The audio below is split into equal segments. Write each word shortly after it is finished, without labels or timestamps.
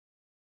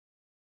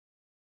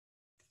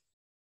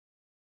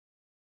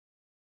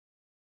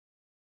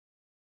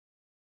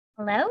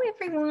Hello,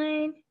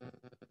 everyone.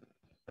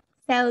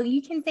 So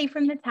you can see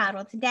from the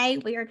title, today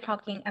we are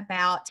talking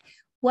about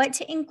what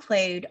to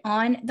include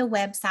on the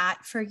website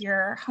for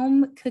your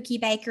home cookie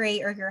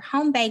bakery or your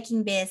home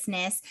baking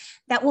business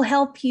that will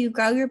help you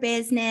grow your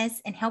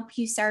business and help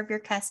you serve your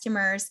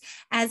customers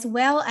as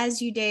well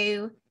as you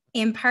do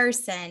in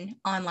person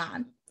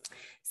online.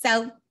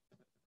 So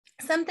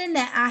something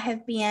that I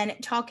have been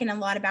talking a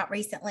lot about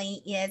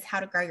recently is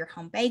how to grow your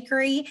home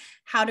bakery,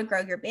 how to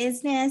grow your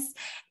business.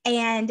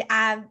 And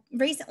I've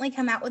recently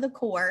come out with a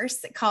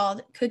course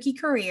called Cookie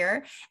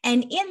Career.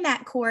 And in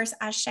that course,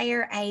 I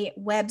share a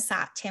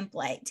website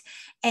template.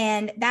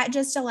 And that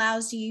just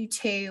allows you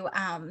to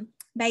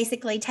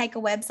basically take a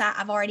website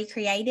I've already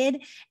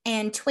created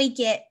and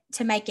tweak it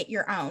to make it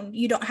your own.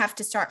 You don't have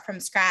to start from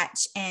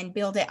scratch and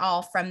build it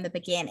all from the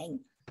beginning.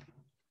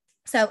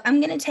 So I'm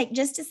going to take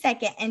just a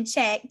second and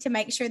check to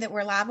make sure that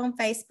we're live on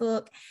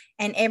Facebook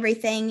and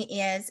everything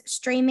is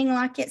streaming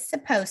like it's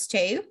supposed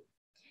to.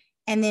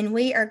 And then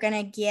we are going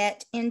to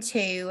get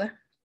into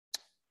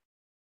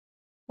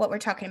what we're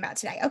talking about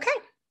today. Okay.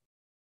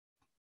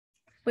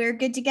 We're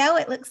good to go.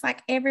 It looks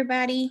like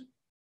everybody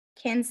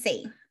can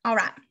see. All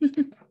right.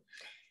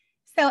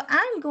 So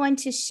I'm going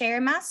to share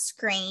my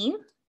screen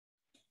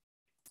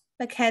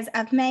because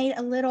I've made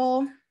a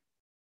little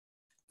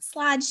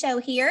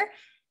slideshow here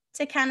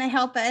to kind of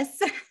help us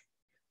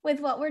with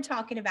what we're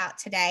talking about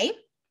today.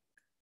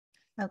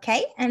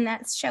 Okay, and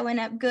that's showing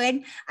up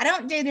good. I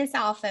don't do this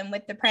often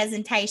with the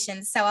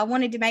presentations, so I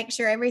wanted to make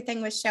sure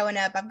everything was showing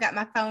up. I've got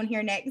my phone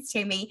here next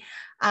to me.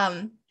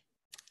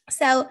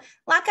 So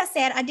like I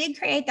said, I did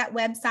create that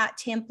website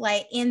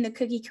template in the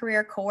Cookie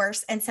Career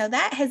course. And so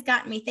that has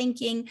gotten me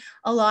thinking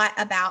a lot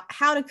about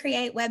how to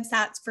create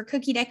websites for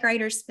cookie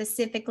decorators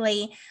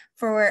specifically,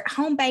 for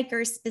home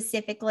bakers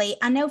specifically.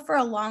 I know for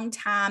a long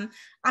time,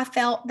 I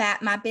felt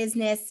that my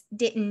business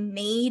didn't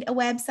need a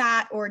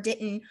website or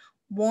didn't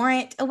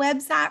warrant a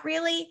website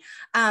really.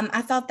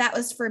 I thought that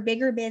was for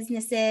bigger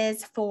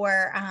businesses,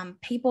 for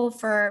people,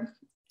 for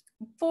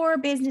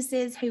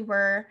businesses who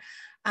were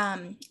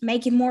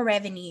making more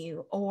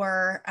revenue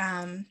or,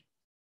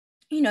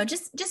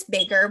 just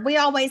bigger. We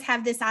always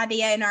have this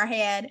idea in our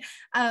head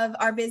of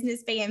our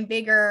business being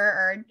bigger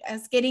or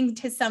us getting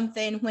to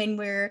something when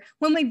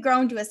we've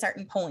grown to a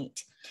certain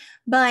point.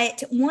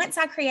 But once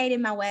I created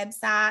my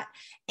website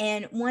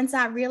and once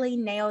I really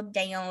nailed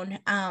down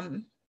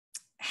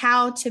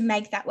how to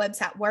make that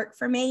website work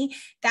for me,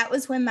 that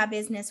was when my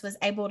business was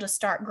able to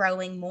start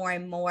growing more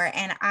and more.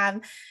 And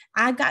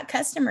I got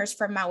customers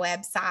from my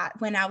website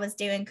when I was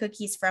doing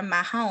cookies from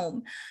my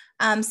home.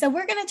 So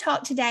we're going to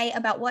talk today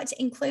about what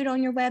to include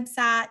on your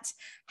website,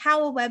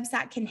 how a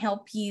website can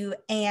help you,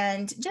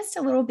 and just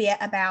a little bit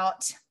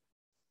about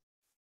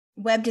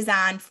web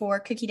design for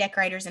cookie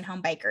decorators and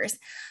home bakers.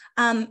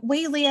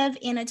 We live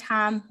in a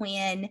time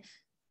when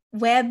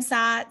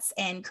websites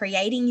and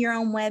creating your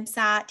own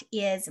website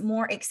is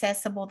more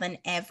accessible than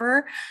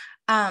ever.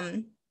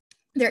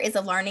 There is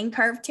a learning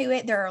curve to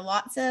it. There are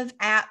lots of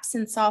apps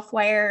and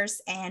softwares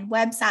and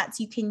websites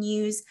you can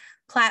use,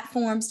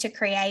 platforms to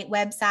create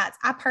websites.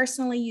 I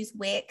personally use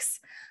Wix.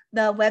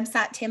 The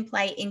website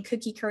template in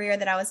Cookie Career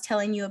that I was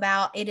telling you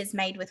about, it is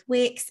made with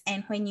Wix.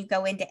 And when you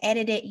go in to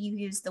edit it, you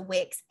use the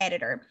Wix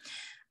editor.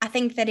 I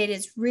think that it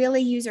is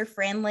really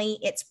user-friendly.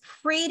 It's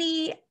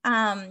pretty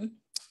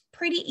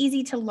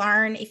easy to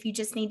learn if you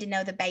just need to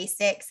know the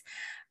basics.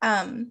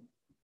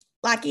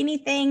 Like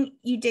anything,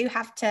 you do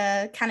have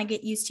to kind of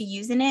get used to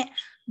using it.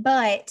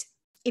 But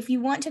if you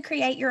want to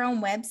create your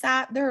own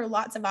website, there are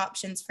lots of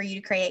options for you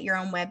to create your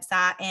own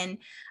website. And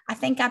I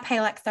think I pay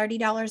like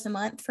 $30 a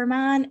month for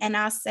mine. And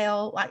I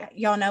sell, like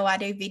y'all know, I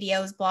do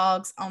videos,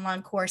 blogs,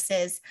 online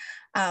courses,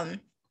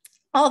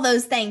 all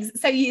those things.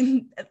 So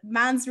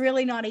mine's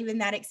really not even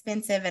that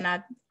expensive. And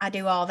I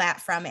do all that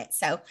from it.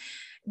 So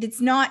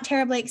it's not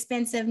terribly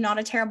expensive, not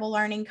a terrible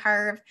learning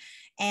curve.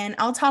 And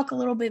I'll talk a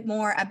little bit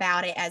more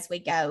about it as we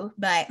go,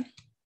 but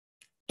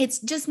it's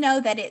just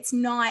know that it's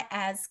not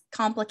as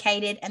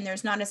complicated and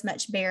there's not as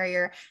much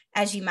barrier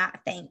as you might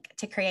think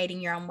to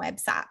creating your own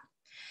website.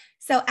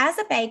 So as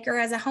a baker,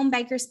 as a home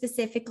baker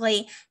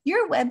specifically,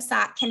 your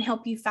website can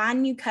help you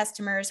find new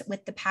customers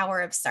with the power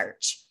of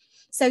search.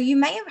 So you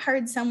may have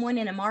heard someone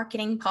in a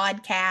marketing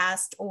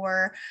podcast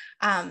or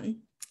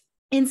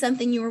in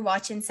something you were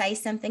watching say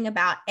something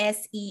about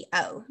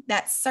SEO,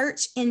 that's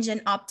search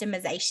engine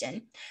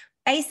optimization.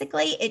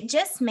 Basically, it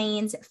just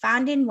means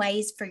finding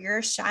ways for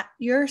your site,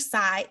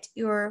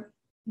 your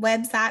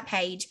website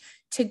page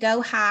to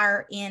go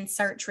higher in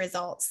search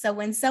results. So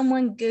when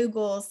someone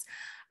Googles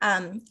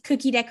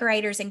cookie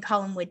decorators in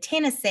Collinwood,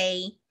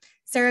 Tennessee,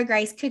 Sarah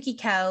Grace Cookie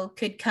Co.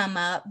 could come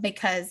up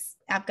because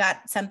I've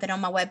got something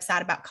on my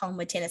website about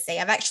Collinwood, Tennessee.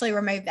 I've actually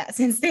removed that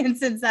since then,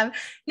 since I've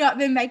not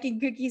been making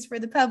cookies for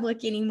the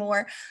public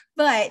anymore.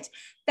 But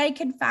they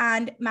can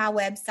find my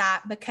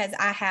website because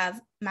I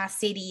have my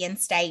city and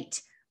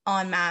state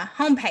on my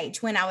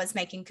homepage when I was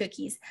making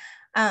cookies.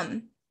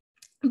 But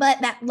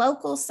that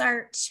local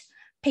search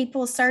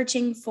people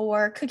searching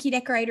for cookie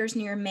decorators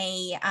near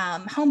me,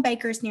 home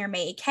bakers near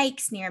me,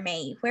 cakes near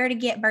me, where to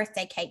get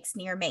birthday cakes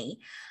near me.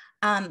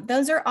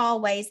 Those are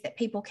all ways that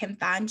people can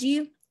find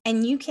you,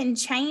 and you can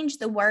change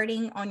the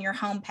wording on your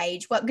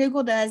homepage. What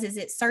Google does is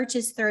it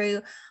searches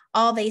through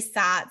all these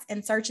sites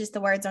and searches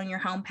the words on your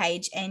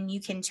homepage, and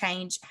you can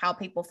change how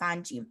people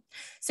find you.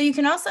 So you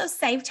can also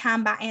save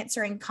time by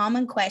answering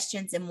common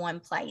questions in one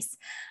place.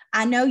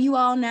 I know you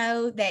all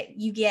know that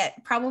you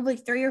get probably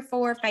 3 or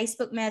 4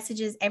 Facebook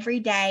messages every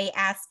day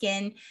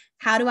asking,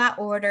 how do I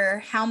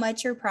order? How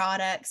much are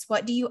products?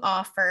 What do you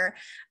offer?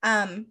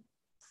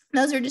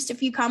 Those are just a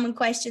few common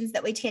questions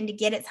that we tend to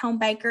get as home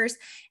bakers.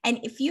 And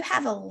if you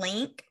have a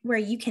link where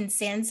you can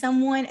send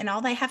someone and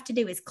all they have to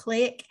do is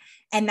click,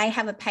 and they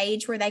have a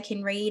page where they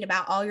can read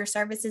about all your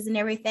services and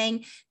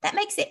everything, that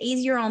makes it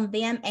easier on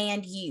them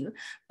and you,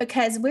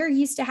 because we're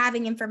used to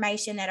having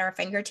information at our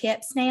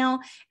fingertips now,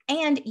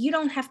 and you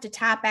don't have to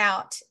type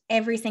out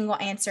every single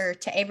answer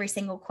to every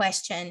single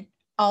question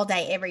all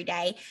day, every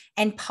day,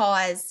 and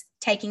pause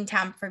taking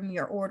time from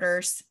your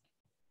orders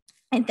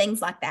and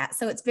things like that.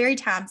 So it's very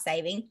time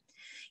saving.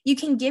 You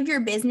can give your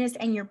business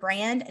and your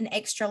brand an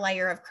extra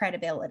layer of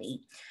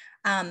credibility.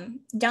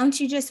 Don't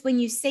you just, when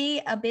you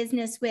see a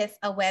business with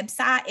a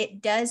website,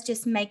 it does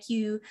just make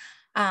you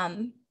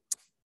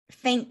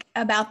think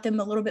about them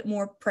a little bit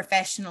more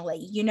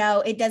professionally. You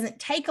know, it doesn't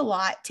take a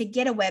lot to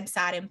get a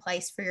website in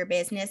place for your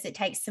business. It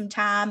takes some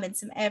time and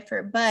some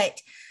effort,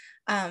 but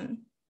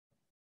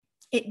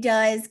it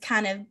does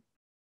kind of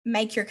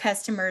make your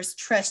customers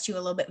trust you a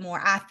little bit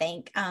more, I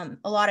think.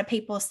 A lot of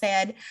people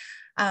said,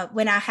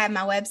 when I had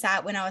my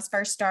website, when I was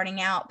first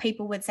starting out,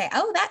 people would say,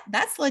 oh,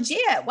 that's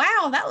legit.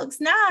 Wow, that looks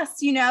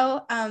nice, you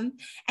know.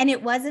 And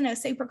it wasn't a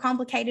super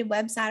complicated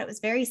website. It was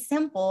very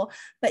simple,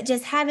 but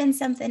just having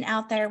something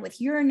out there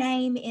with your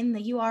name in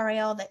the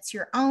URL that's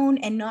your own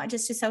and not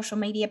just a social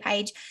media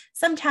page,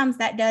 sometimes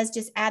that does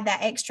just add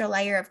that extra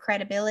layer of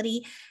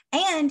credibility.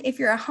 And if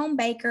you're a home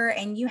baker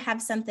and you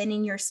have something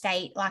in your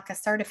state, like a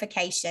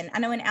certification, I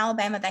know in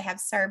Alabama, they have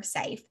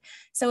ServSafe.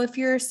 So if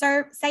you're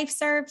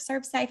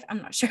ServSafe,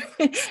 I'm not sure.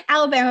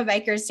 Alabama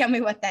bakers, tell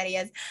me what that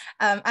is.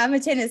 I'm a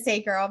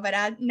Tennessee girl, but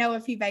I know a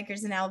few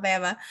bakers in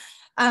Alabama.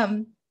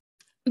 But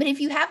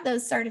if you have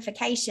those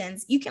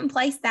certifications, you can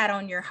place that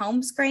on your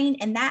home screen,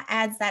 and that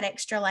adds that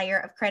extra layer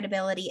of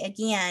credibility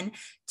again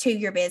to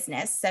your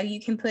business. So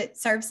you can put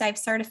ServSafe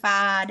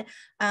certified.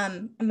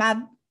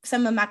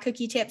 Some of my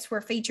cookie tips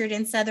were featured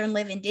in Southern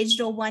Living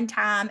Digital one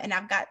time, and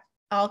I've got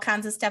all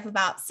kinds of stuff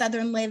about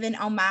Southern Living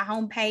on my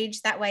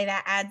homepage. That way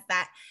that adds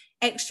that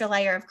extra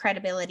layer of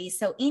credibility.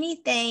 So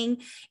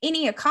anything,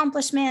 any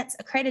accomplishments,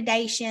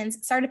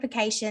 accreditations,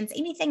 certifications,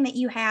 anything that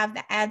you have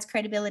that adds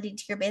credibility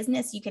to your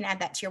business, you can add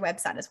that to your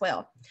website as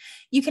well.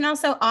 You can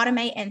also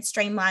automate and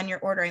streamline your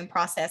ordering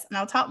process. And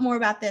I'll talk more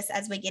about this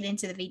as we get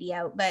into the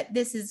video, but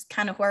this is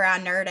kind of where I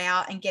nerd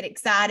out and get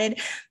excited,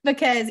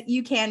 because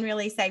you can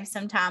really save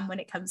some time when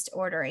it comes to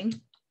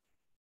ordering.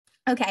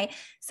 Okay,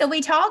 so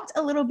we talked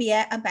a little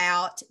bit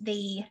about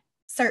the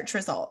search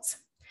results.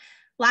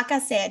 Like I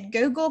said,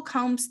 Google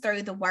combs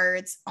through the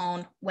words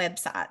on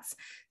websites.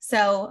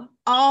 So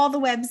all the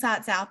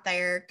websites out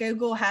there,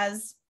 Google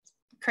has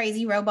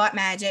crazy robot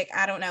magic.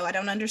 I don't know. I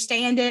don't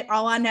understand it.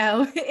 All I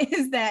know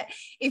is that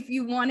if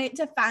you want it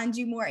to find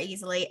you more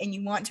easily and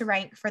you want to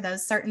rank for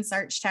those certain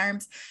search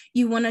terms,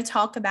 you want to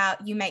talk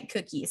about you make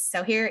cookies.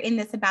 So here in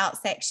this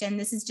about section,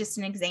 this is just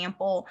an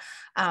example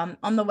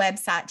on the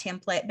website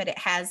template, but it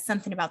has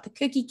something about the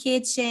cookie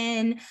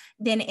kitchen.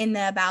 Then in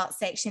the about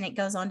section, it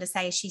goes on to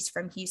say she's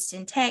from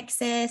Houston,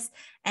 Texas,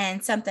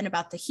 and something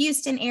about the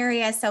Houston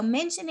area. So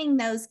mentioning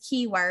those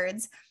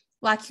keywords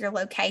like your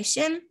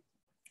location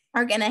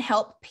are going to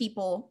help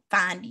people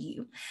find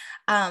you.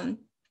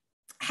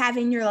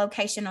 Having your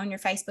location on your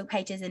Facebook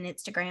pages and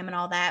Instagram and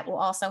all that will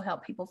also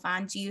help people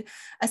find you,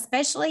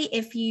 especially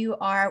if you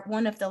are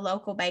one of the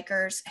local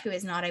bakers who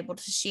is not able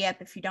to ship,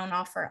 if you don't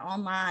offer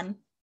online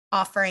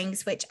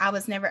offerings, which I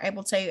was never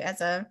able to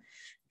as a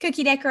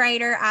cookie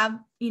decorator. I,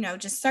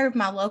 just serve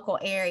my local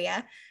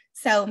area.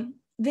 So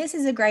this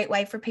is a great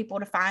way for people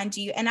to find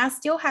you. And I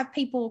still have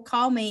people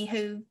call me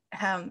who,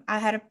 I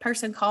had a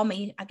person call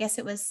me, I guess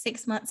it was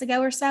 6 months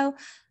ago or so.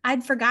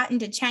 I'd forgotten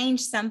to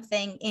change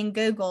something in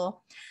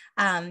Google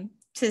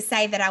to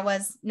say that I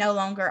was no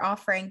longer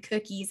offering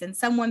cookies. And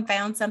someone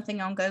found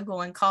something on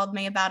Google and called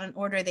me about an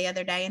order the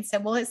other day and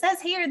said, well, it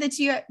says here that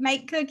you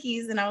make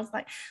cookies. And I was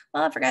like,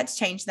 well, I forgot to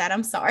change that.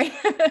 I'm sorry.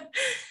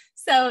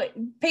 So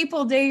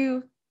people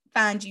do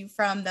find you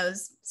from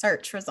those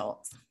search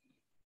results.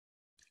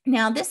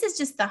 Now, this is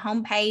just the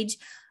homepage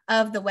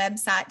of the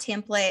website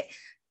template.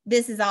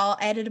 This is all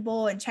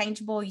editable and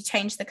changeable. You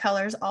change the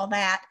colors, all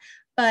that.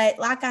 But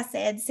like I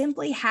said,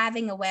 simply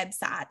having a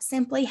website,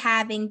 simply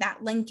having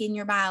that link in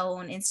your bio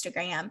on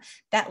Instagram,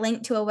 that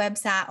link to a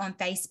website on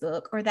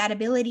Facebook, or that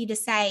ability to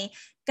say,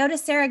 go to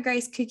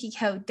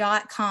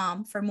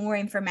sarahgracecookiecode.com for more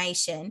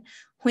information,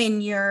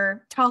 when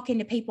you're talking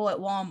to people at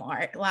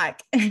Walmart.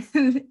 Like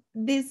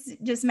this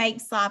just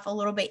makes life a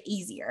little bit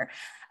easier.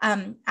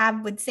 I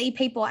would see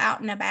people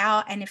out and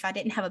about, and if I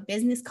didn't have a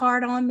business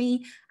card on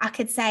me, I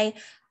could say,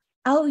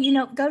 oh,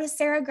 go to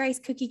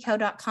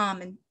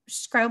sarahgracecookieco.com and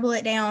scribble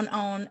it down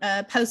on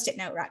a Post-it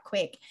note right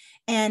quick.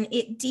 And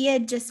it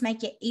did just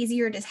make it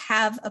easier to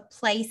have a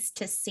place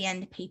to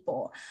send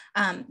people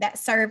that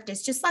served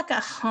as just like a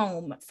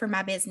home for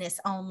my business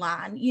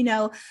online,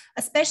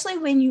 especially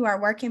when you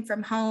are working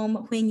from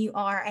home, when you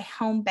are a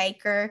home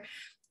baker.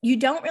 You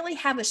don't really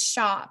have a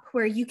shop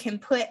where you can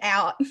put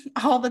out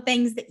all the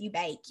things that you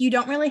bake. You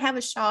don't really have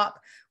a shop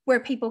where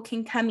people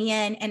can come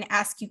in and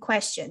ask you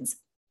questions,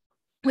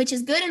 which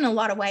is good in a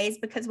lot of ways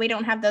because we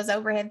don't have those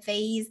overhead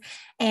fees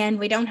and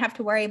we don't have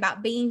to worry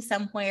about being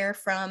somewhere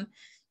from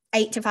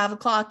 8 to 5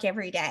 o'clock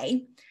every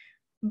day.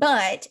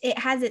 But it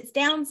has its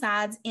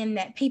downsides in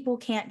that people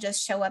can't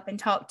just show up and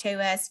talk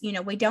to us.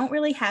 We don't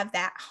really have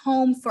that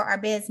home for our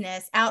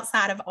business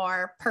outside of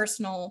our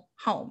personal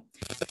home.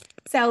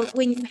 So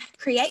when you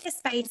create a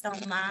space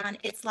online,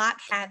 it's like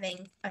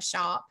having a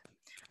shop,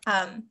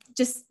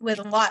 just with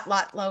a lot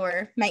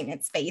lower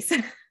maintenance fees.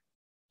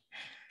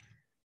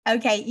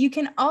 Okay, you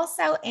can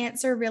also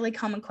answer really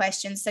common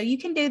questions. So you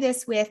can do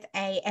this with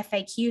a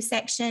FAQ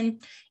section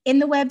in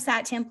the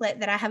website template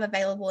that I have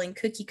available in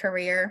Cookie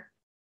Career.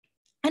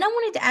 And I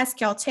wanted to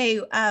ask y'all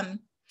too,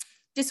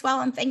 just while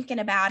I'm thinking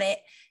about it,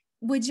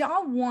 would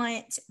y'all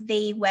want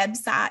the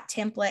website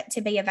template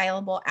to be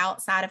available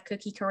outside of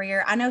Cookie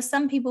Career? I know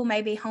some people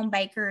may be home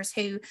bakers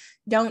who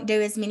don't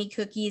do as many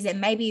cookies and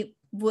maybe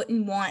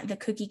wouldn't want the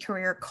Cookie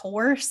Career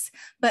course,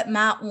 but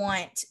might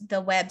want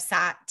the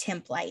website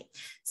template.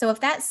 So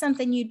if that's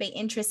something you'd be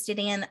interested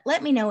in,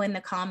 let me know in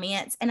the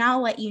comments and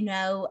I'll let you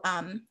know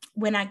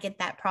when I get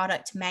that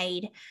product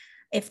made,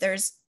 if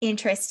there's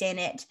interest in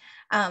it.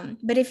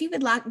 But if you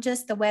would like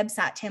just the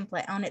website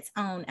template on its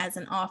own as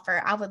an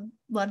offer, I would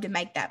love to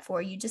make that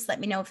for you. Just let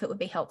me know if it would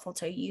be helpful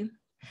to you.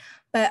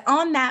 But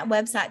on that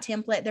website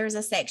template, there's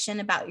a section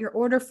about your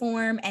order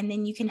form, and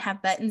then you can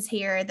have buttons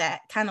here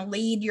that kind of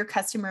lead your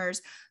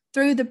customers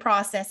through the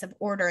process of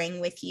ordering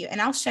with you. And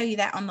I'll show you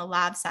that on the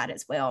live side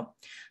as well.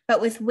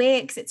 But with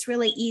Wix, it's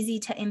really easy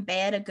to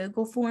embed a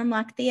Google form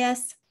like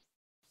this.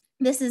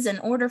 This is an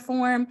order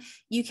form.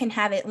 You can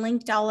have it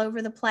linked all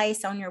over the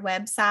place on your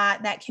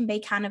website. That can be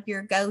kind of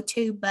your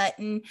go-to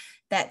button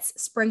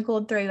that's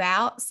sprinkled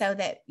throughout so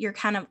that you're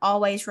kind of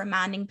always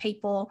reminding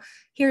people,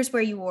 here's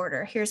where you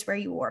order, here's where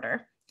you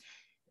order.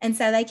 And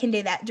so they can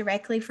do that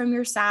directly from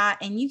your site,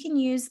 and you can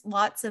use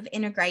lots of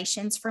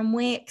integrations from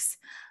Wix.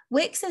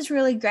 Wix is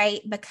really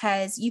great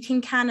because you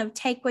can kind of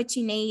take what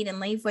you need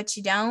and leave what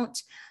you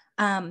don't.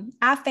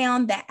 I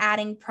found that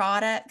adding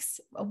products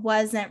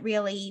wasn't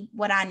really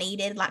what I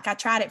needed. Like I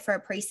tried it for a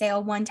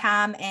pre-sale one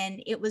time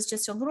and it was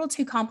just a little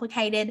too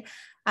complicated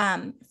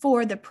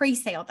for the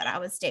pre-sale that I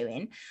was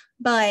doing.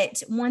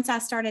 But once I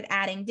started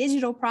adding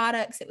digital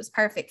products, it was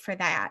perfect for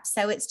that.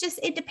 So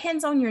it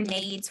depends on your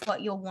needs,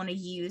 what you'll want to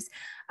use.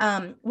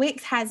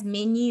 Wix has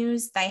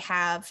menus. They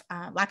have,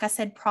 like I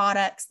said,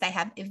 products. They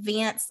have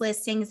events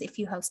listings if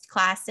you host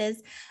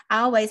classes. I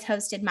always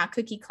hosted my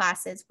cookie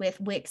classes with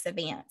Wix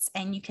events,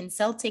 and you can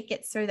sell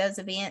tickets through those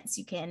events.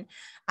 You can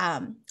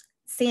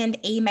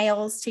send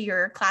emails to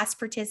your class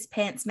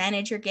participants,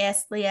 manage your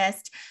guest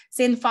list,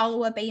 send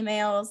follow-up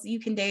emails.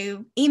 You can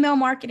do email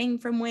marketing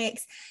from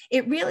Wix.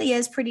 It really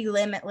is pretty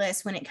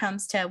limitless when it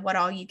comes to what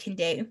all you can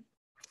do.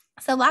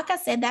 So like I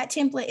said, that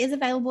template is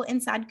available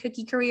inside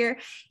Cookie Career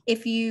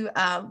if you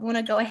want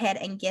to go ahead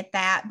and get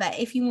that. But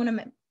if you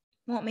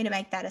want me to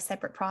make that a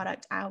separate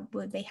product, I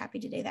would be happy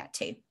to do that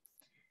too.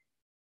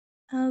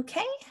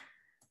 Okay.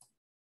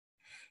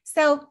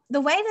 So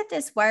the way that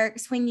this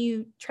works, when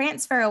you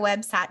transfer a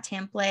website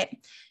template,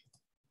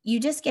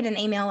 you just get an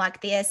email like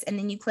this, and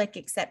then you click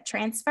accept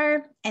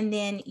transfer, and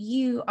then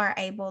you are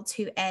able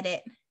to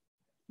edit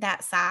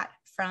that site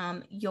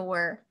from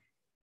your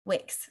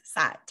Wix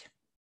site.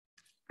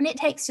 And it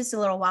takes just a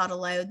little while to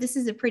load. This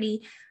is a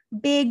pretty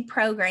big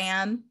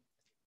program,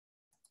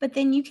 but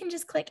then you can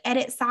just click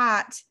edit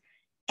site.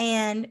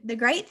 And the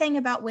great thing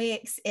about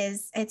Wix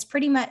is it's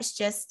pretty much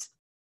just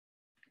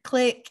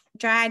click,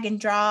 drag and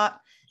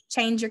drop,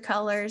 change your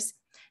colors.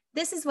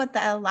 This is what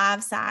the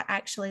live site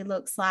actually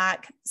looks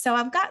like. So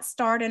I've got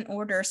start and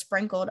order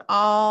sprinkled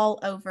all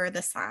over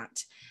the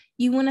site.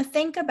 You want to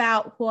think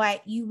about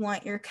what you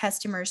want your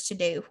customers to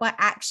do, what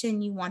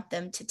action you want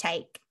them to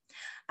take.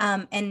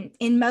 And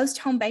in most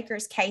home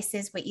bakers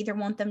cases, we either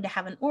want them to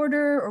have an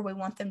order, or we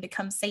want them to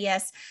come see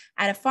us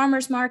at a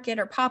farmer's market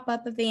or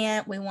pop-up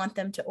event. We want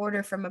them to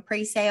order from a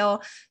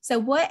pre-sale. So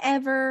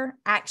whatever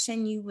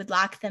action you would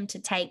like them to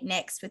take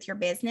next with your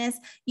business,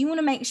 you want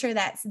to make sure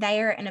that's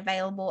there and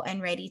available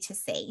and ready to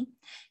see.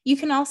 You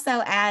can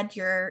also add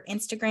your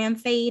Instagram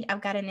feed.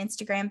 I've got an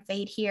Instagram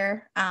feed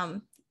here.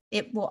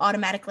 It will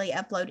automatically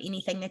upload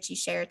anything that you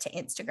share to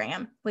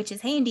Instagram, which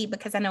is handy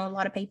because I know a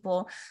lot of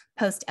people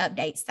post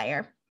updates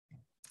there.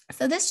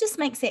 So this just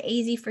makes it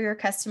easy for your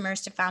customers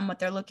to find what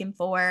they're looking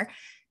for.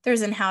 there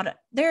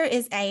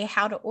is a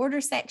how to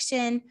order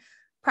section,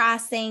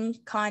 pricing,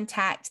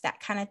 contact, that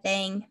kind of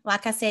thing.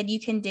 Like I said, you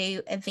can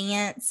do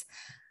events.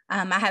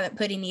 I haven't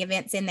put any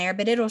events in there,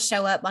 but it'll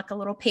show up like a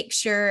little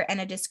picture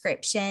and a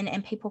description,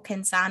 and people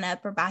can sign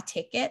up or buy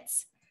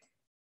tickets.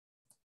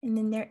 And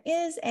then there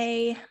is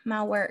a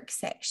my work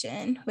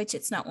section, which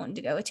it's not wanting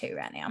to go to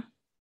right now.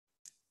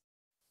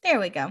 There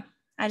we go.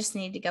 I just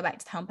need to go back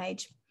to the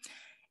homepage.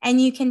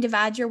 And you can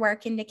divide your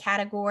work into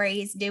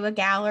categories, do a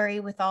gallery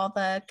with all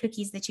the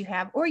cookies that you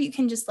have, or you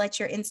can just let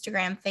your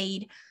Instagram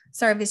feed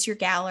serve as your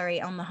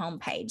gallery on the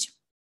homepage.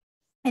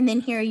 And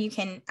then here you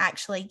can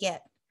actually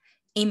get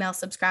email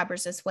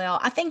subscribers as well.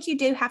 I think you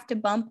do have to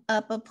bump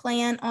up a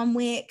plan on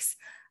Wix.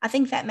 I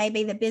think that may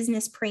be the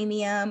business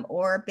premium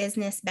or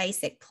business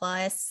basic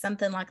plus,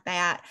 something like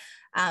that.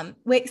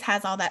 Wix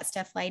has all that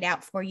stuff laid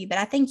out for you, but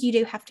I think you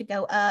do have to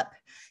go up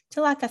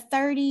to like a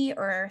 $30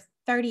 or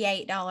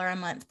 $38 a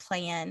month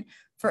plan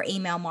for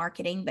email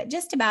marketing. But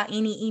just about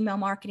any email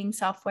marketing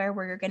software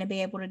where you're going to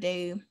be able to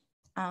do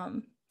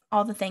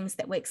all the things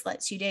that Wix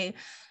lets you do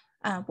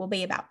will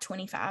be about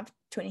 $25,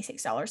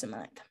 $26 a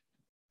month.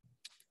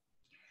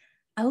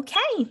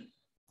 Okay.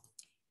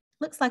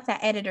 Looks like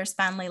that editor's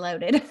finally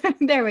loaded.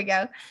 There we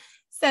go.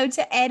 So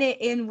to edit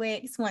in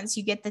Wix, once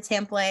you get the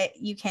template,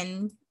 you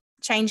can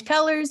change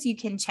colors, you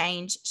can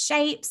change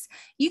shapes,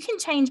 you can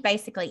change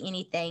basically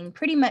anything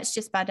pretty much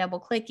just by double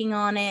clicking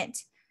on it.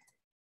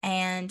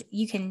 And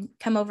you can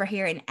come over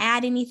here and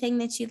add anything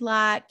that you'd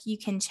like. You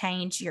can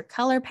change your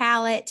color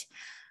palette.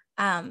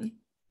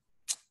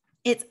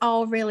 It's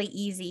all really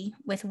easy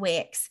with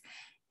Wix.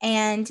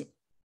 And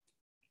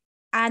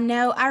I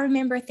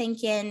remember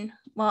thinking,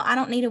 well, I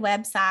don't need a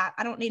website.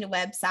 I don't need a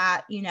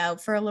website,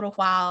 for a little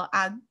while.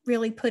 I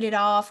really put it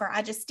off, or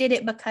I just did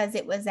it because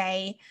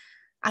I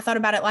thought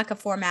about it like a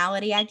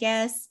formality, I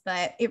guess,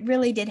 but it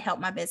really did help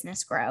my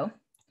business grow.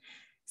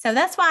 So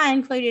that's why I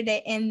included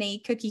it in the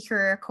Cookie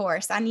Career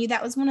course. I knew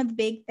that was one of the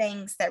big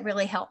things that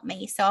really helped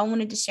me. So I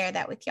wanted to share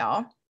that with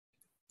y'all.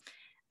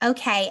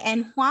 Okay.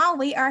 And while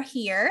we are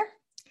here,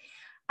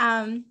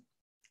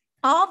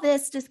 all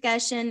this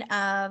discussion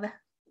of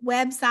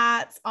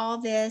websites, all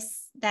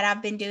this that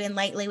I've been doing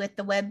lately with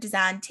the web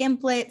design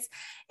templates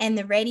and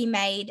the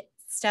ready-made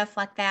stuff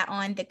like that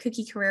on the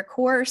Cookie Career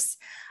course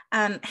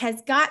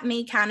has got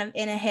me kind of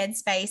in a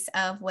headspace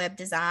of web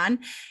design.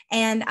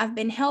 And I've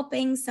been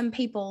helping some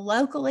people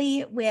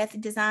locally with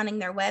designing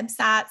their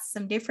websites,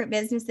 some different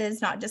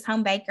businesses, not just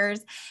home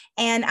bakers.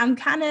 And I'm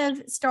kind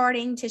of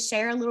starting to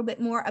share a little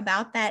bit more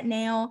about that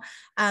now.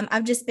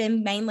 I've just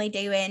been mainly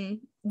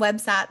doing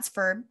websites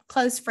for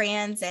close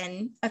friends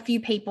and a few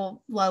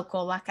people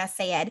local, like I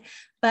said,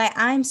 but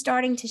I'm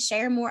starting to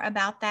share more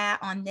about that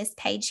on this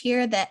page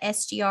here, the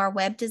SGR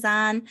web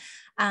design.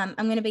 I'm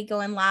going to be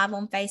going live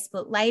on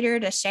Facebook later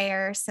to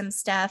share some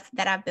stuff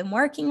that I've been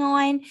working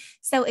on.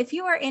 So if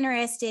you are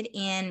interested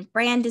in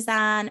brand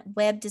design,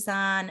 web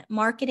design,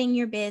 marketing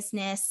your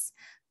business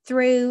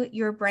through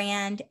your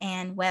brand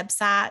and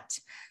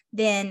website,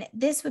 then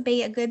this would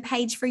be a good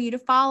page for you to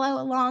follow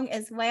along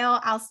as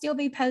well. I'll still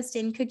be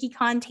posting cookie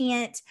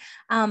content.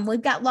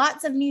 We've got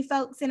lots of new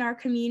folks in our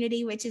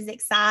community, which is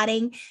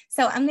exciting.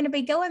 So I'm going to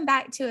be going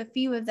back to a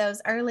few of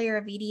those earlier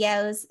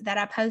videos that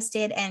I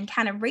posted and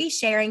kind of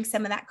resharing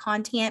some of that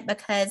content,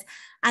 because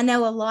I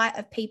know a lot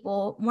of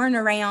people weren't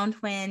around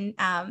when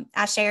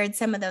I shared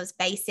some of those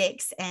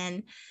basics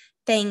and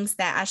things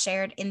that I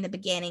shared in the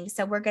beginning.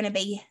 So we're going to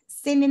be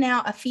sending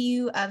out a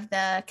few of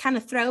the kind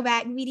of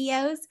throwback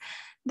videos.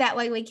 That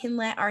way we can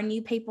let our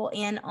new people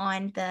in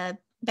on the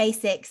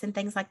basics and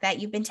things like that.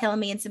 You've been telling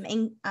me in some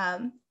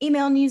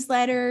email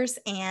newsletters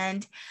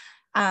and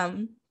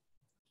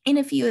in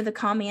a few of the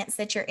comments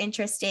that you're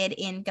interested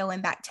in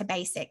going back to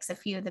basics. A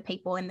few of the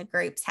people in the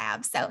groups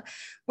have. So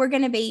we're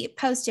going to be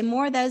posting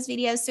more of those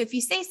videos. So if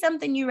you see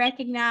something you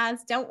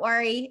recognize, don't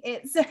worry,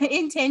 it's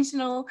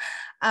intentional.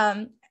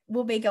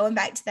 We'll be going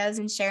back to those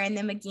and sharing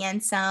them again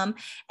some.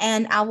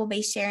 And I will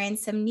be sharing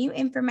some new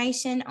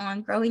information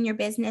on growing your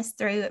business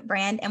through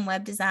brand and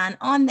web design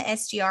on the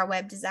SGR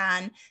web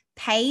design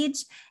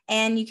page.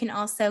 And you can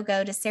also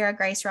go to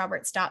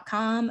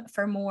sarahgraceroberts.com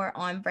for more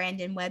on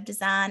brand and web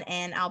design.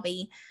 And I'll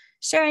be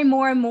sharing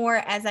more and more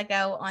as I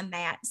go on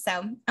that.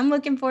 So I'm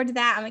looking forward to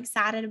that. I'm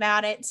excited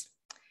about it.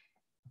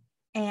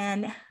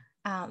 And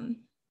I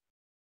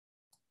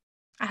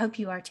hope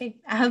you are too.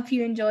 I hope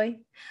you enjoy.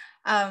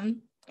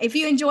 If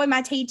you enjoy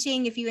my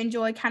teaching, if you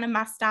enjoy kind of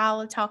my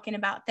style of talking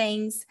about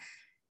things,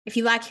 if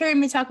you like hearing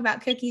me talk about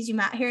cookies, you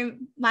might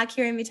like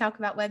hearing me talk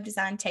about web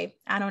design too.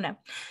 I don't know.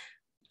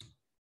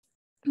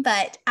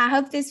 But I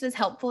hope this was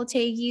helpful to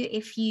you.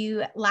 If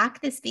you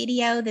like this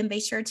video, then be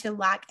sure to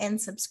like and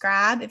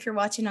subscribe. If you're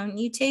watching on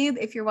YouTube,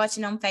 if you're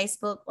watching on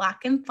Facebook,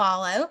 like and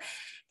follow.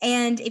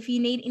 And if you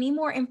need any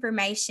more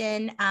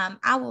information,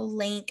 I will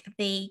link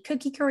the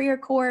Cookie Career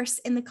course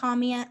in the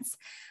comments.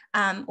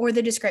 or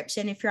the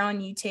description if you're on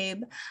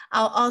YouTube.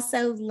 I'll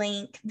also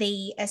link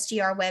the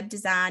SGR Web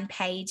Design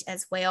page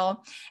as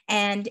well.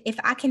 And if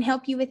I can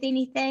help you with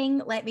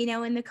anything, let me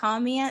know in the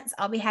comments.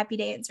 I'll be happy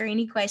to answer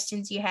any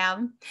questions you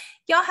have.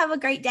 Y'all have a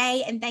great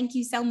day, and thank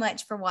you so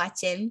much for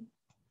watching.